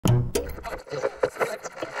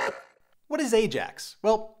What is Ajax?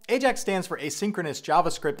 Well, Ajax stands for Asynchronous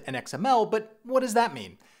JavaScript and XML, but what does that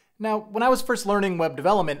mean? Now, when I was first learning web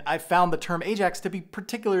development, I found the term Ajax to be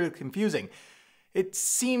particularly confusing. It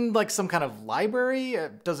seemed like some kind of library.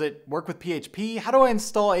 Does it work with PHP? How do I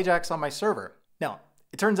install Ajax on my server? No,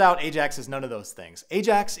 it turns out Ajax is none of those things.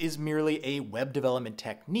 Ajax is merely a web development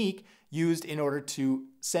technique used in order to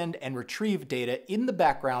send and retrieve data in the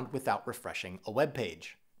background without refreshing a web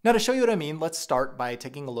page. Now, to show you what I mean, let's start by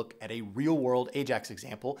taking a look at a real-world Ajax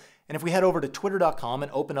example. And if we head over to twitter.com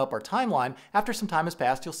and open up our timeline, after some time has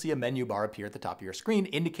passed, you'll see a menu bar appear at the top of your screen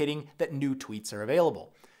indicating that new tweets are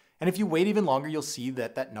available. And if you wait even longer, you'll see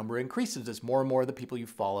that that number increases as more and more of the people you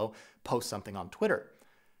follow post something on Twitter.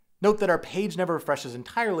 Note that our page never refreshes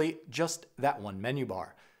entirely, just that one menu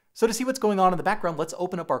bar. So to see what's going on in the background, let's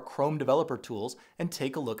open up our Chrome developer tools and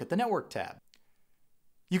take a look at the network tab.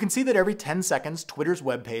 You can see that every 10 seconds, Twitter's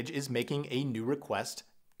webpage is making a new request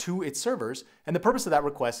to its servers, and the purpose of that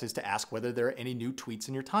request is to ask whether there are any new tweets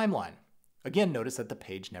in your timeline. Again, notice that the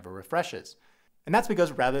page never refreshes. And that's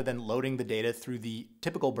because rather than loading the data through the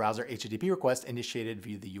typical browser HTTP request initiated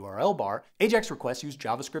via the URL bar, Ajax requests use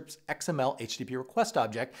JavaScript's XML HTTP request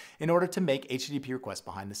object in order to make HTTP requests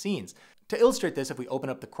behind the scenes. To illustrate this, if we open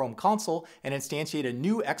up the Chrome console and instantiate a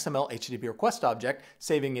new XML HTTP request object,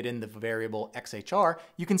 saving it in the variable XHR,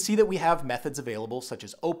 you can see that we have methods available such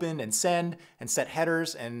as open and send, and set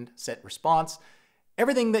headers and set response,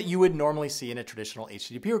 everything that you would normally see in a traditional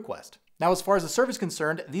HTTP request. Now, as far as the server is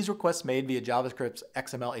concerned, these requests made via JavaScript's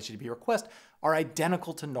XML HTTP request are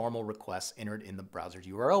identical to normal requests entered in the browser's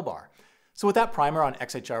URL bar. So with that primer on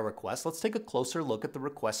XHR requests, let's take a closer look at the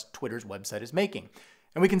request Twitter's website is making.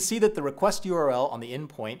 And we can see that the request URL on the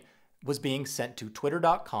endpoint was being sent to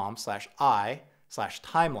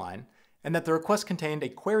twitter.com/i/timeline, and that the request contained a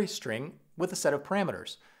query string with a set of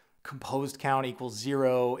parameters. Composed count equals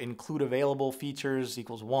 0, include available features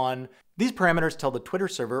equals 1. These parameters tell the Twitter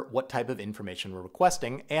server what type of information we're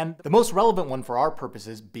requesting, and the most relevant one for our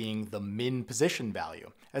purposes being the min position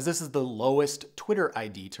value, as this is the lowest Twitter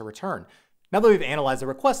ID to return. Now that we've analyzed the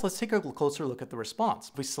request, let's take a closer look at the response.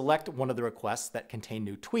 If we select one of the requests that contain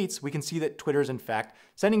new tweets, we can see that Twitter is in fact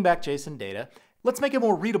sending back JSON data. Let's make it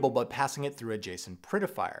more readable by passing it through a JSON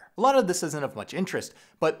prettifier. A lot of this isn't of much interest,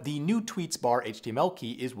 but the new tweets bar HTML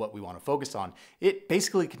key is what we want to focus on. It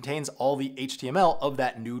basically contains all the HTML of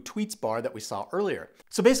that new tweets bar that we saw earlier.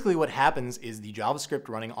 So basically what happens is the JavaScript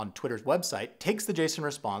running on Twitter's website takes the JSON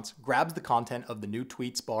response, grabs the content of the new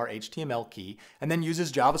tweets bar HTML key, and then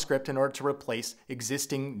uses JavaScript in order to replace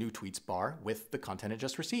existing new tweets bar with the content it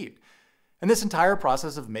just received. And this entire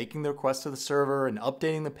process of making the request to the server and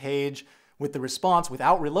updating the page with the response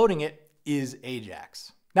without reloading it is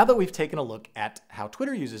Ajax. Now that we've taken a look at how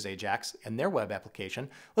Twitter uses Ajax and their web application,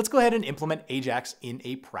 let's go ahead and implement Ajax in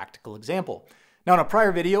a practical example. Now in a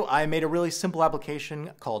prior video, I made a really simple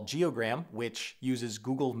application called Geogram, which uses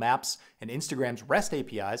Google Maps and Instagram's REST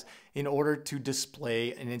APIs in order to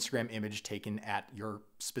display an Instagram image taken at your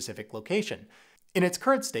specific location. In its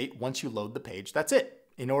current state, once you load the page, that's it.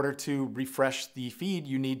 In order to refresh the feed,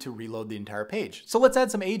 you need to reload the entire page. So let's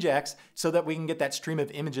add some Ajax so that we can get that stream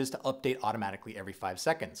of images to update automatically every 5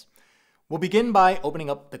 seconds. We'll begin by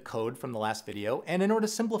opening up the code from the last video, and in order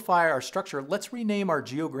to simplify our structure, let's rename our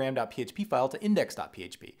geogram.php file to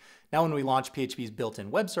index.php. Now when we launch PHP's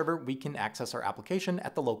built-in web server, we can access our application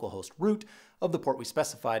at the localhost root of the port we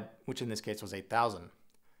specified, which in this case was 8000.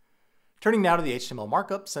 Turning now to the HTML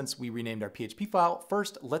markup, since we renamed our PHP file,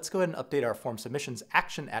 first let's go ahead and update our form submissions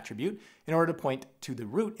action attribute in order to point to the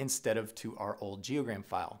root instead of to our old geogram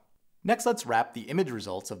file. Next, let's wrap the image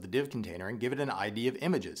results of the div container and give it an ID of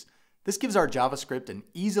images. This gives our JavaScript an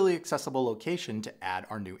easily accessible location to add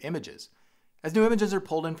our new images. As new images are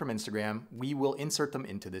pulled in from Instagram, we will insert them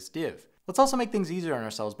into this div. Let's also make things easier on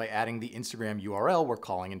ourselves by adding the Instagram URL we're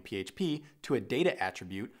calling in PHP to a data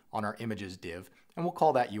attribute on our images div, and we'll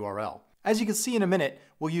call that URL. As you can see in a minute,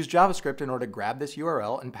 we'll use JavaScript in order to grab this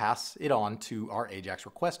URL and pass it on to our Ajax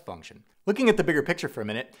request function. Looking at the bigger picture for a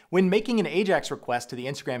minute, when making an Ajax request to the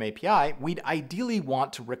Instagram API, we'd ideally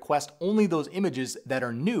want to request only those images that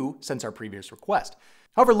are new since our previous request.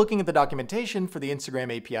 However, looking at the documentation for the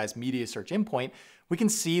Instagram API's media search endpoint, we can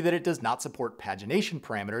see that it does not support pagination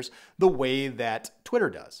parameters the way that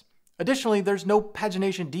Twitter does. Additionally, there's no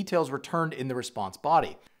pagination details returned in the response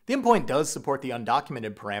body. The endpoint does support the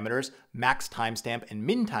undocumented parameters, max timestamp and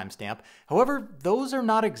min timestamp. However, those are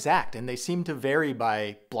not exact and they seem to vary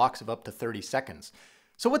by blocks of up to 30 seconds.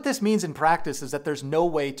 So what this means in practice is that there's no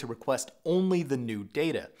way to request only the new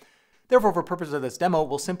data. Therefore, for purposes of this demo,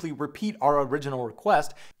 we'll simply repeat our original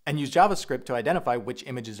request and use JavaScript to identify which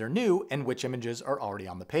images are new and which images are already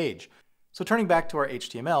on the page. So turning back to our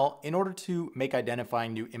HTML, in order to make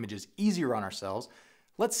identifying new images easier on ourselves,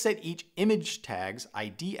 let's set each image tag's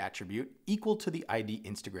ID attribute equal to the ID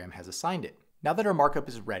Instagram has assigned it. Now that our markup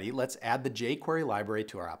is ready, let's add the Jquery library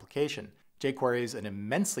to our application. Jquery is an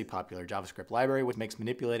immensely popular JavaScript library which makes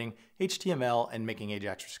manipulating HTML and making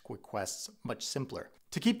Ajax requests much simpler.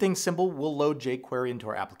 To keep things simple, we'll load Jquery into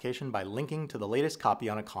our application by linking to the latest copy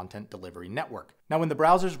on a content delivery network. Now when the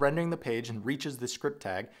browser's rendering the page and reaches the script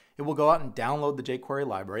tag, it will go out and download the Jquery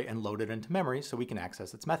library and load it into memory so we can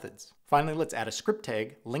access its methods. Finally, let's add a script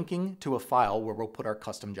tag linking to a file where we'll put our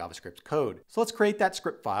custom JavaScript code. So let's create that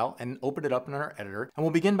script file and open it up in our editor, and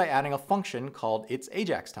we'll begin by adding a function called Is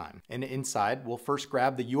Ajax time. And inside, we'll first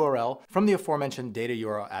grab the URL from the aforementioned data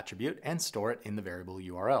URL attribute and store it in the variable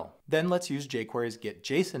URL. Then let's use Jquery's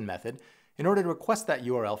getJSON method in order to request that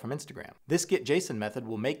URL from Instagram. This getJSON method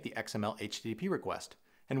will make the XML HTTP request.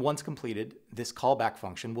 And once completed, this callback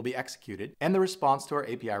function will be executed and the response to our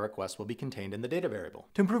API request will be contained in the data variable.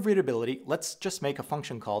 To improve readability, let's just make a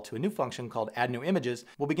function call to a new function called addNewImages.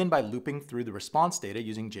 We'll begin by looping through the response data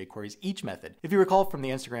using Jquery's each method. If you recall from the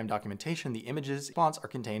Instagram documentation, the images response are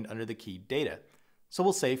contained under the key data. So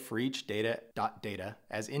we'll say for each data.data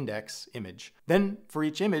as index image. Then for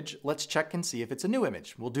each image, let's check and see if it's a new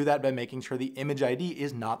image. We'll do that by making sure the image ID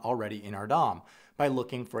is not already in our DOM, by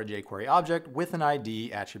looking for a Jquery object with an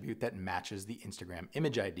ID attribute that matches the Instagram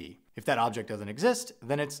image ID. If that object doesn't exist,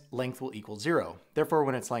 then its length will equal 0. Therefore,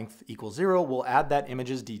 when its length equals 0, we'll add that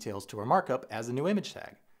image's details to our markup as a new image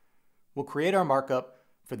tag. We'll create our markup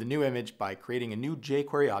for the new image by creating a new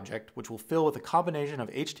Jquery object, which will fill with a combination of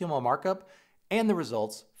HTML markup and the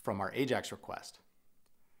results from our Ajax request.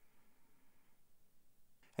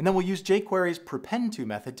 And then we'll use Jquery's prepend_to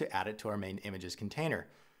method to add it to our main images container.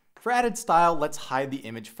 For added style, let's hide the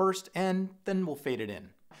image first and then we'll fade it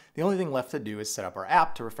in. The only thing left to do is set up our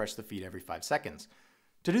app to refresh the feed every 5 seconds.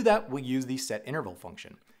 To do that, we'll use the setInterval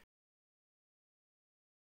function.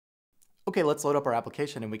 Okay, let's load up our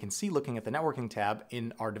application and we can see, looking at the networking tab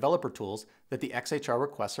in our developer tools, that the XHR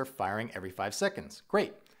requests are firing every 5 seconds.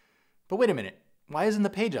 Great. But wait a minute, why isn't the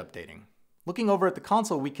page updating? Looking over at the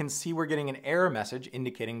console, we can see we're getting an error message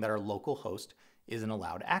indicating that our local host isn't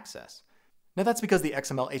allowed access. Now that's because the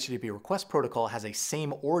XML HTTP request protocol has a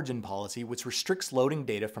same-orgin policy which restricts loading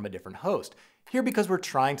data from a different host. Here, because we're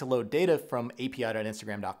trying to load data from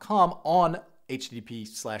api.instagram.com on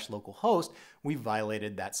HTTP/localhost, we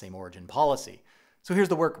violated that same-orgin policy. So here's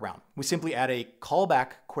the workaround. We simply add a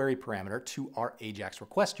callback query parameter to our Ajax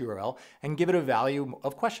request URL and give it a value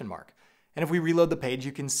of question mark. And if we reload the page,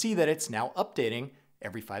 you can see that it's now updating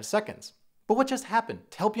every 5 seconds. But what just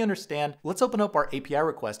happened? To help you understand, let's open up our API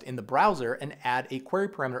request in the browser and add a query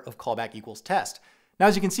parameter of callback equals test. Now,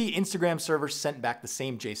 as you can see, Instagram server sent back the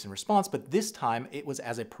same JSON response, but this time it was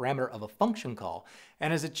as a parameter of a function call.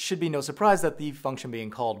 And as it should be no surprise that the function being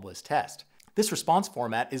called was test. This response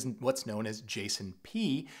format is what's known as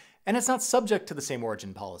JSON-P, and it's not subject to the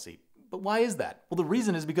same-orgin policy. But why is that? Well, the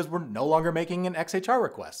reason is because we're no longer making an XHR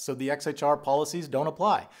request, so the XHR policies don't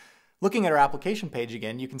apply. Looking at our application page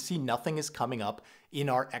again, you can see nothing is coming up in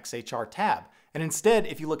our XHR tab. And instead,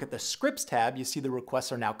 if you look at the scripts tab, you see the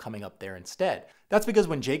requests are now coming up there instead. That's because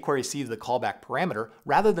when Jquery sees the callback parameter,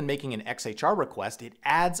 rather than making an XHR request, it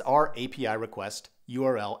adds our API request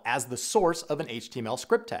URL as the source of an HTML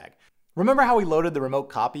script tag. Remember how we loaded the remote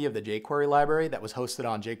copy of the Jquery library that was hosted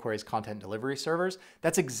on Jquery's content delivery servers?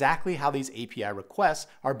 That's exactly how these API requests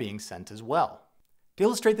are being sent as well. To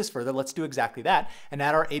illustrate this further, let's do exactly that and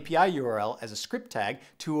add our API URL as a script tag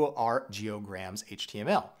to our geograms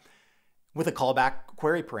HTML with a callback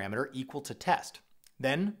query parameter equal to test.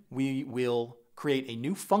 Then we will create a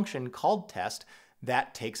new function called test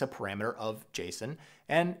that takes a parameter of JSON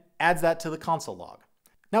and adds that to the console log.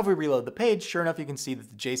 Now if we reload the page, sure enough, you can see that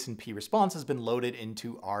the JSON-P response has been loaded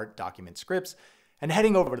into our document scripts. And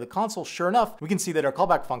heading over to the console, sure enough, we can see that our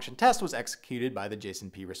callback function test was executed by the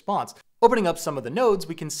JSON-P response. Opening up some of the nodes,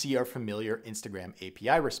 we can see our familiar Instagram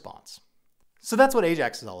API response. So that's what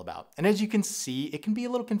Ajax is all about. And as you can see, it can be a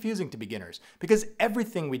little confusing to beginners because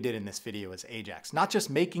everything we did in this video is Ajax, not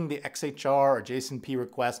just making the XHR or JSON-P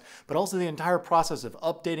request, but also the entire process of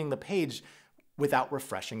updating the page without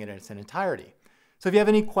refreshing it in its entirety. So if you have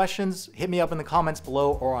any questions, hit me up in the comments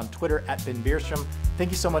below or on Twitter @BenBeerstrom.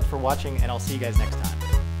 Thank you so much for watching, and I'll see you guys next time.